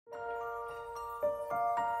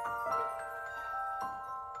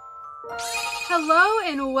Hello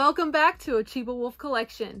and welcome back to a Chibi Wolf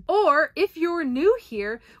collection. Or if you're new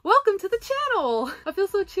here, welcome to the channel. I feel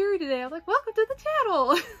so cheery today. I'm like, welcome to the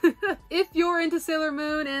channel. If you're into Sailor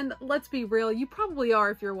Moon, and let's be real, you probably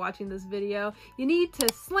are if you're watching this video, you need to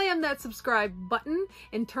slam that subscribe button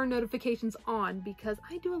and turn notifications on because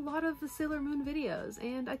I do a lot of the Sailor Moon videos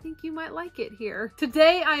and I think you might like it here.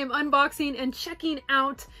 Today I am unboxing and checking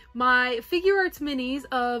out my Figuarts minis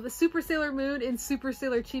of Super Sailor Moon and Super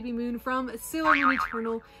Sailor Chibi Moon from Sailor Moon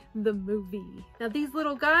Eternal, the movie. Now these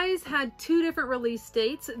little guys had two different release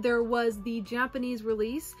dates. There was the Japanese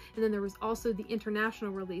release and then there was also the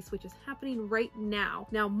international release, which is happening right now.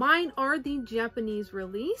 Now mine are the Japanese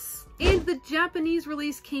release, and the Japanese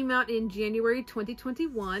release came out in January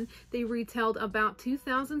 2021. They retailed about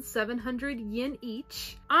 2,700 yen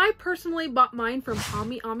each. I personally bought mine from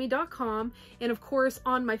AmiAmi.com, and of course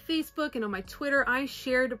on my Facebook and on my Twitter I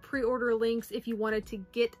shared pre-order links if you wanted to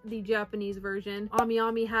get the Japanese version.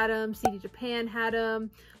 AmiAmi had them, CD Japan had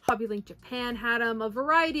them, Hobby Link Japan had them. A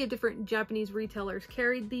variety of different Japanese retailers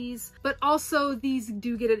carried these, but also these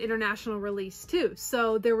do get an international release too.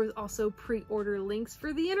 So there was also pre-order links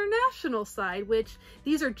for the international side, which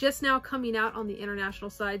these are just now coming out on the international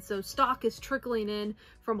side. So stock is trickling in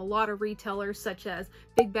from a lot of retailers such as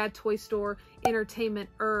Big Bad Toy Store, Entertainment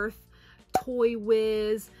Earth, Toy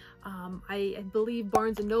Wiz. I believe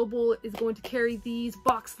Barnes & Noble is going to carry these.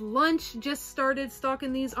 Box Lunch just started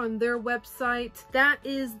stocking these on their website. That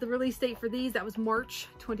is the release date for these. That was March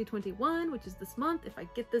 2021, which is this month. If I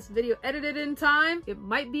get this video edited in time, it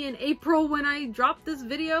might be in April when I drop this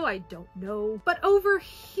video. I don't know. But over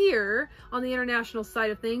here on the international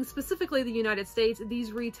side of things, specifically the United States,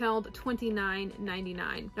 these retailed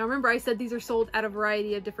 $29.99. Now remember, I said these are sold at a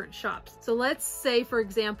variety of different shops. So let's say, for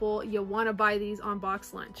example, you want to buy these on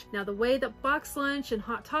Box Lunch. Now the way that Box Lunch and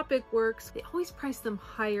Hot Topic works, they always price them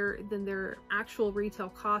higher than their actual retail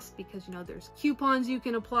cost because, you know, there's coupons you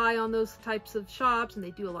can apply on those types of shops and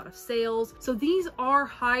they do a lot of sales. So these are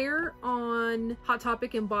higher on Hot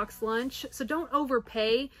Topic and Box Lunch, so don't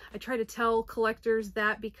overpay. I try to tell collectors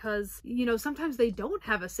that because, you know, sometimes they don't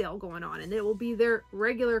have a sale going on and it will be their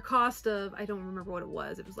regular cost of, I don't remember what it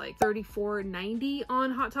was like $34.90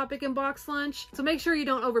 on Hot Topic and Box Lunch. So make sure you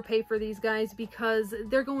don't overpay for these guys because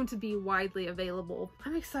they're going to be widely available.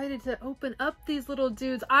 I'm excited to open up these little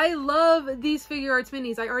dudes. I love these Figuarts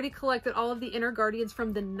minis. I already collected all of the Inner Guardians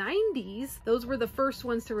from the 90s. Those were the first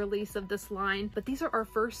ones to release of this line, but these are our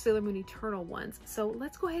first Sailor Moon Eternal ones. So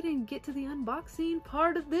let's go ahead and get to the unboxing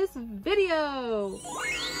part of this video.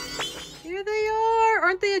 Here they are.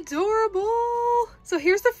 Aren't they adorable? So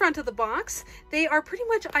here's the front of the box. They are pretty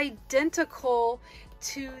much identical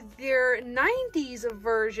to their 90s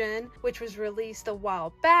version, which was released a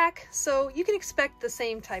while back. So you can expect the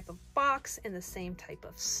same type of box and the same type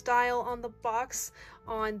of style on the box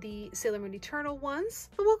on the Sailor Moon Eternal ones.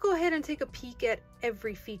 But we'll go ahead and take a peek at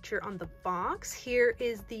every feature on the box. Here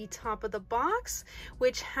is the top of the box,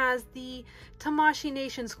 which has the Tamashii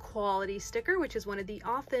Nation's quality sticker, which is one of the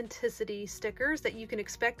authenticity stickers that you can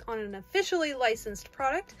expect on an officially licensed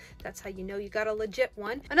product. That's how you know you got a legit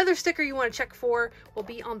one. Another sticker you want to check for will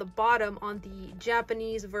be on the bottom on the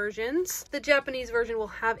Japanese versions. The Japanese version will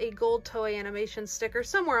have a gold toei animation sticker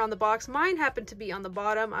somewhere on the box. Mine happened to be on the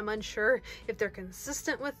bottom. I'm unsure if they're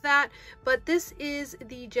consistent with that, but this is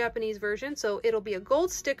the Japanese version, so it'll be a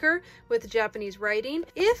gold sticker with Japanese writing.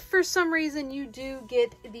 If for some reason you do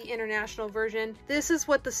get the international version, this is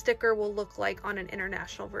what the sticker will look like on an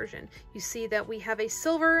international version. You see that we have a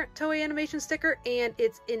silver toei animation sticker and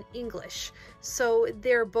it's in English. So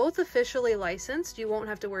they're both officially licensed. You won't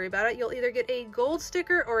have to worry about it. You'll either get a gold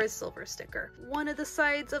sticker or a silver sticker. One of the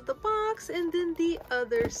sides of the box, and then the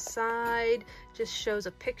other side just shows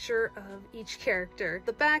a picture of each character.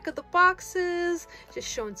 The back of the boxes just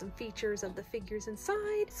showing some features of the figures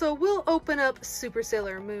inside. So we'll open up Super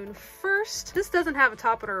Sailor Moon first. This doesn't have a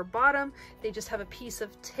top or a bottom. They just have a piece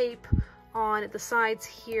of tape on the sides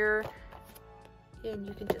here, and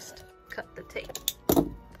you can just cut the tape.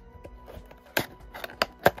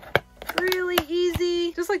 Really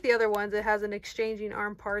easy. Just like the other ones, it has an exchanging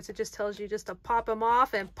arm parts. It just tells you just to pop them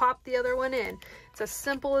off and pop the other one in. It's as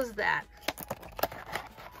simple as that.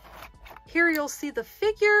 Here you'll see the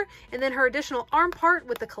figure and then her additional arm part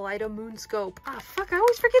with the Kaleido Moon Scope. Ah, fuck, I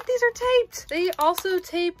always forget these are taped. They also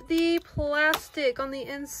tape the plastic on the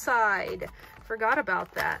inside. Forgot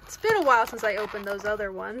about that. It's been a while since I opened those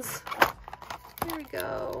other ones. There we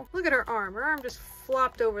go. Look at her arm. Her arm just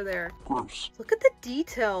flopped over there. Gross. Look at the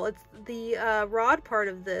detail. It's the rod part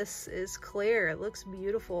of this is clear. It looks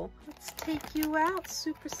beautiful. Let's take you out,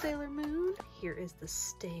 Super Sailor Moon. Here is the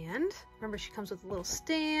stand. Remember, she comes with a little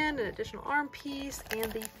stand, an additional arm piece,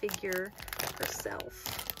 and the figure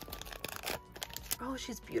herself. Oh,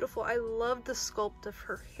 she's beautiful. I love the sculpt of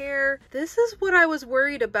her hair. This is what I was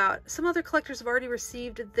worried about. Some other collectors have already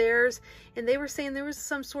received theirs, and they were saying there was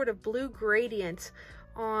some sort of blue gradient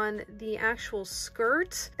on the actual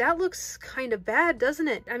skirt. That looks kind of bad, doesn't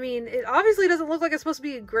it? I mean, it obviously doesn't look like it's supposed to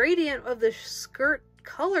be a gradient of the skirt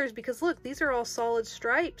colors, because look, these are all solid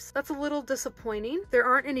stripes. That's a little disappointing. There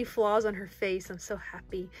aren't any flaws on her face. I'm so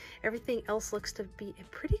happy. Everything else looks to be a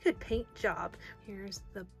pretty good paint job. Here's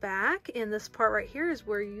the back, and this part right here is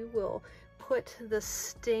where you will put the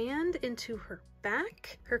stand into her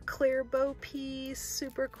back. Her clear bow piece,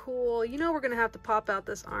 super cool. You know we're gonna have to pop out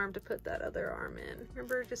this arm to put that other arm in.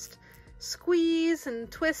 Remember, just squeeze and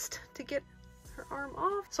twist to get her arm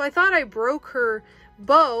off. So I thought I broke her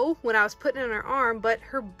bow when I was putting it on her arm, but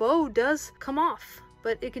her bow does come off,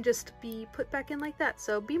 but it can just be put back in like that.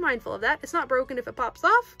 So be mindful of that. It's not broken if it pops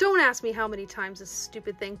off. Don't ask me how many times this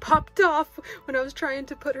stupid thing popped off when I was trying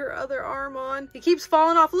to put her other arm on. It keeps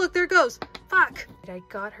falling off. Look, there it goes. Fuck. I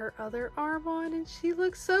got her other arm on and she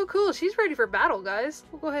looks so cool. She's ready for battle, guys.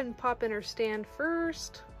 We'll go ahead and pop in her stand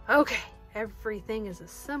first. Okay. Everything is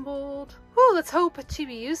assembled. Whew, let's hope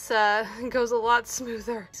Chibi use goes a lot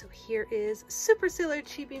smoother. So here is Super Sailor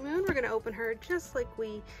Chibi Moon. We're gonna open her just like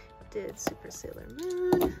we did Super Sailor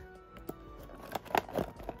Moon.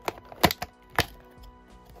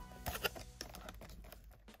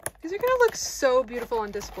 These are gonna look so beautiful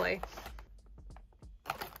on display.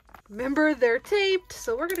 Remember, they're taped,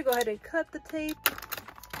 so we're gonna go ahead and cut the tape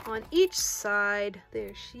on each side.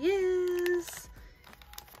 There she is.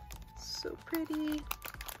 So pretty.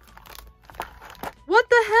 What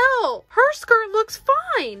the hell? Her skirt looks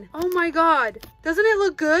fine. Oh my god. Doesn't it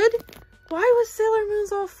look good? Why was Sailor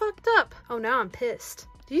Moon's all fucked up? Oh, now I'm pissed.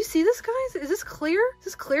 Do you see this, guys? Is this clear? Is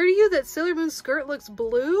this clear to you that Sailor Moon's skirt looks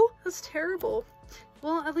blue? That's terrible.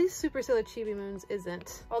 Well, at least Super Sailor Chibi Moon's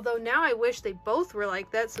isn't. Although now I wish they both were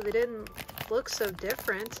like that so they didn't look so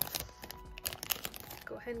different.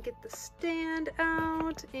 Go ahead and get the stand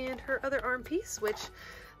out and her other arm piece, which...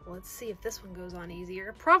 let's see if this one goes on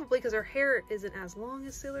easier. Probably because her hair isn't as long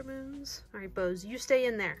as Sailor Moon's. All right, Bose, you stay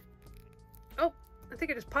in there. Oh, I think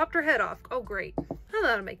I just popped her head off. Oh, great. Oh,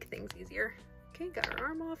 that'll make things easier. Okay, got her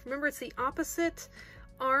arm off. Remember, it's the opposite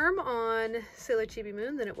arm on Sailor Chibi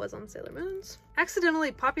Moon than it was on Sailor Moon's.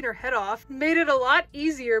 Accidentally popping her head off made it a lot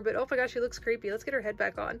easier, but oh my gosh, she looks creepy. Let's get her head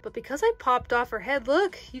back on. But because I popped off her head,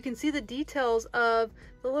 look, you can see the details of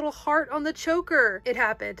the little heart on the choker. It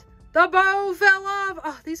happened. The bow fell off.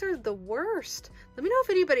 Oh, these are the worst. Let me know if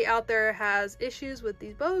anybody out there has issues with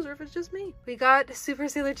these bows or if it's just me. We got Super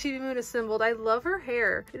Sailor Chibi Moon assembled. I love her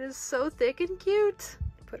hair. It is so thick and cute.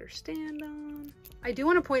 Put her stand on. I do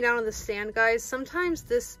want to point out on the stand, guys, sometimes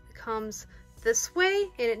this comes this way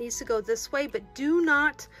and it needs to go this way, but do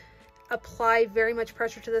not apply very much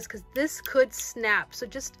pressure to this because this could snap. So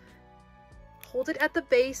just hold it at the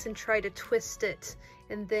base and try to twist it,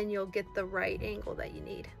 and then you'll get the right angle that you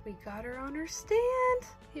need. We got her on her stand.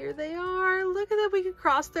 Here they are. Look at them. We can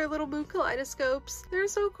cross their little moon kaleidoscopes. They're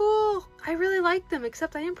so cool. I really like them,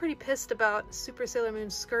 except I am pretty pissed about Super Sailor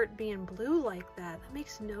Moon's skirt being blue like that. That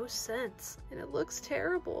makes no sense. And it looks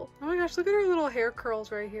terrible. Oh my gosh, look at her little hair curls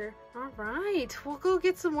right here. All right, we'll go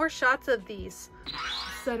get some more shots of these.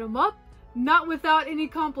 Set them up, not without any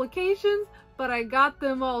complications, but I got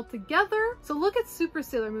them all together. So look at Super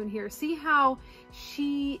Sailor Moon here. See how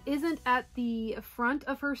she isn't at the front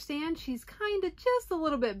of her stand? She's kind of just a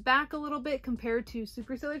little bit back a little bit compared to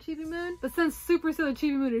Super Sailor Chibi Moon. But since Super Sailor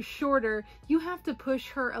Chibi Moon is shorter, you have to push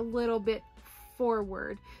her a little bit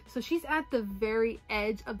forward. So she's at the very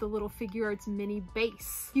edge of the little Figuarts mini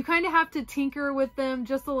base. You kind of have to tinker with them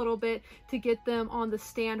just a little bit to get them on the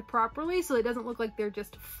stand properly so it doesn't look like they're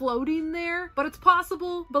just floating there. But it's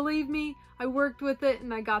possible, believe me. I worked with it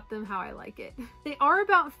and I got them how I like it. They are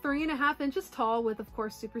about 3.5 inches tall, with of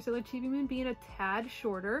course Super Sailor Chibi Moon being a tad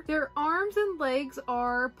shorter. Their arms and legs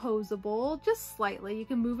are posable, just slightly. You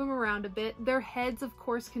can move them around a bit. Their heads of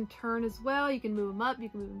course can turn as well. You can move them up, you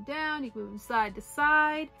can move them down, you can move them side to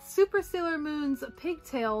side. Super Sailor Moon's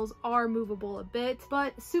pigtails are movable a bit,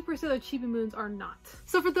 but Super Sailor Chibi Moon's are not.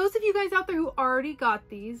 So for those of you guys out there who already got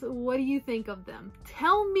these, what do you think of them?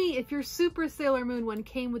 Tell me if your Super Sailor Moon one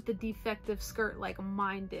came with the defective skirt like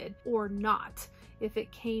mine did or not. if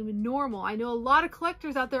it came normal. I know a lot of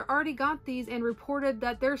collectors out there already got these and reported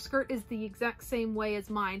that their skirt is the exact same way as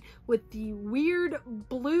mine, with the weird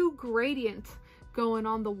blue gradient going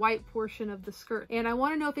on the white portion of the skirt. And I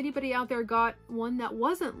want to know if anybody out there got one that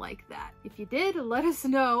wasn't like that. If you did, let us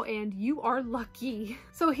know and you are lucky.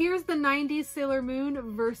 So here's the 90s Sailor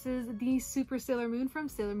Moon versus the Super Sailor Moon from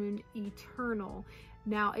Sailor Moon Eternal.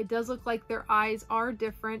 Now, it does look like their eyes are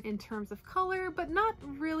different in terms of color, but not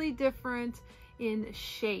really different in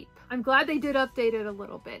shape. I'm glad they did update it a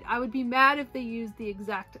little bit. I would be mad if they used the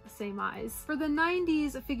exact same eyes. For the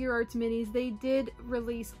 90s Figuarts minis, they did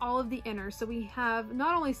release all of the inners. So we have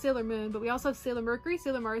not only Sailor Moon, but we also have Sailor Mercury,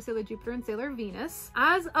 Sailor Mars, Sailor Jupiter, and Sailor Venus.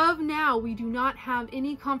 As of now, we do not have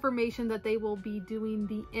any confirmation that they will be doing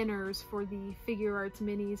the inners for the Figuarts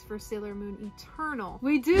minis for Sailor Moon Eternal.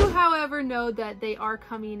 We do, however, know that they are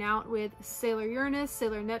coming out with Sailor Uranus,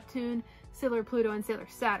 Sailor Neptune, Sailor Pluto, and Sailor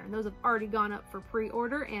Saturn. Those have already gone up for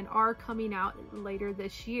pre-order and are coming out later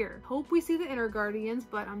this year. Hope we see the Inner Guardians,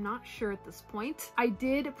 but I'm not sure at this point. I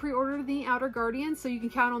did pre-order the Outer Guardians, so you can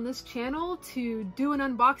count on this channel to do an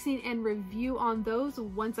unboxing and review on those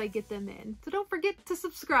once I get them in. So don't forget to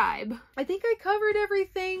subscribe. I think I covered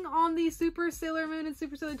everything on the Super Sailor Moon and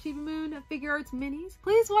Super Sailor Chibi Moon Figuarts minis.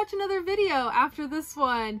 Please watch another video after this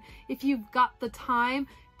one if you've got the time.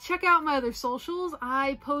 Check out my other socials.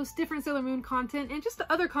 I post different Sailor Moon content and just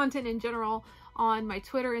other content in general on my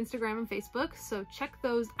Twitter, Instagram, and Facebook, so check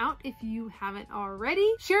those out if you haven't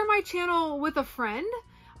already. Share my channel with a friend.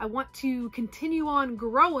 I want to continue on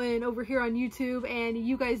growing over here on YouTube, and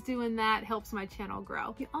you guys doing that helps my channel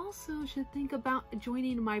grow. You also should think about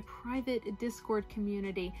joining my private Discord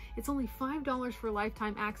community. It's only $5 for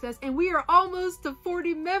lifetime access, and we are almost to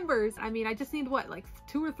 40 members. I mean, I just need what, like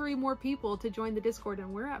 2 or 3 more people to join the Discord,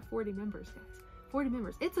 and we're at 40 members, guys. 40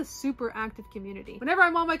 members. It's a super active community. Whenever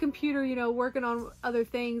I'm on my computer, you know, working on other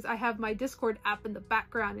things, I have my Discord app in the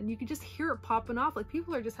background and you can just hear it popping off. Like,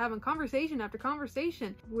 people are just having conversation after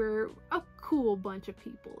conversation. We're a cool bunch of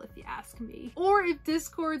people, if you ask me. Or if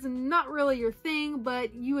Discord's not really your thing,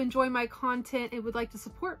 but you enjoy my content and would like to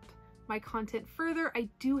support my content further, I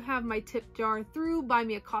do have my tip jar through Buy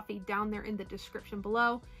Me a Coffee down there in the description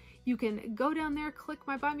below. You can go down there, click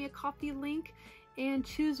my Buy Me a Coffee link, and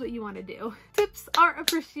choose what you want to do. Tips are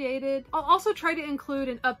appreciated. I'll also try to include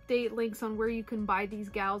and update links on where you can buy these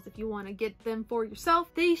gals if you want to get them for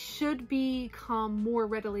yourself. They should become more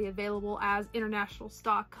readily available as international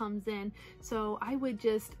stock comes in. So I would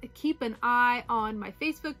just keep an eye on my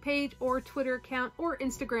Facebook page or Twitter account or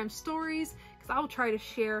Instagram stories, because I'll try to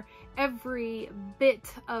share every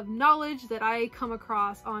bit of knowledge that I come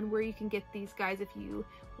across on where you can get these guys if you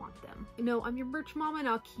want them. You know, I'm your merch mama, and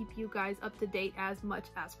I'll keep you guys up to date as much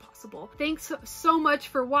as possible. Thanks so much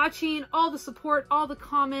for watching, all the support, all the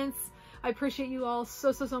comments. I appreciate you all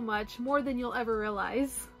so much, more than you'll ever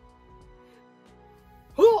realize.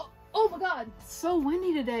 Oh my god, it's so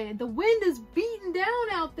windy today. The wind is beating down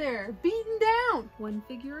out there. Beating down. 1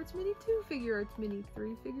 Figuarts mini, 2 Figuarts mini,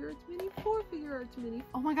 3 Figuarts mini, 4 Figuarts mini.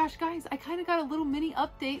 Oh my gosh, guys, I kind of got a little mini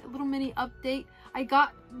update. I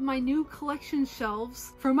got my new collection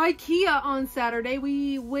shelves from IKEA on Saturday.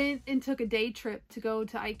 We went and took a day trip to go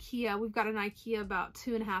to IKEA. We've got an IKEA about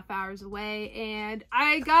 2.5 hours away, and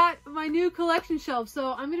I got my new collection shelves.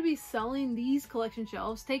 So I'm going to be selling these collection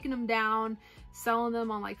shelves, taking them down, selling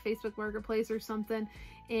them on like Facebook Marketplace or something,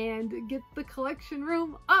 and get the collection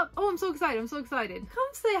room up. Oh, I'm so excited. I'm so excited. Come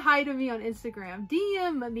say hi to me on Instagram.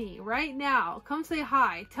 DM me right now. Come say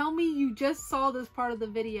hi. Tell me you just saw this part of the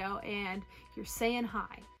video and you're saying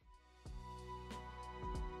hi.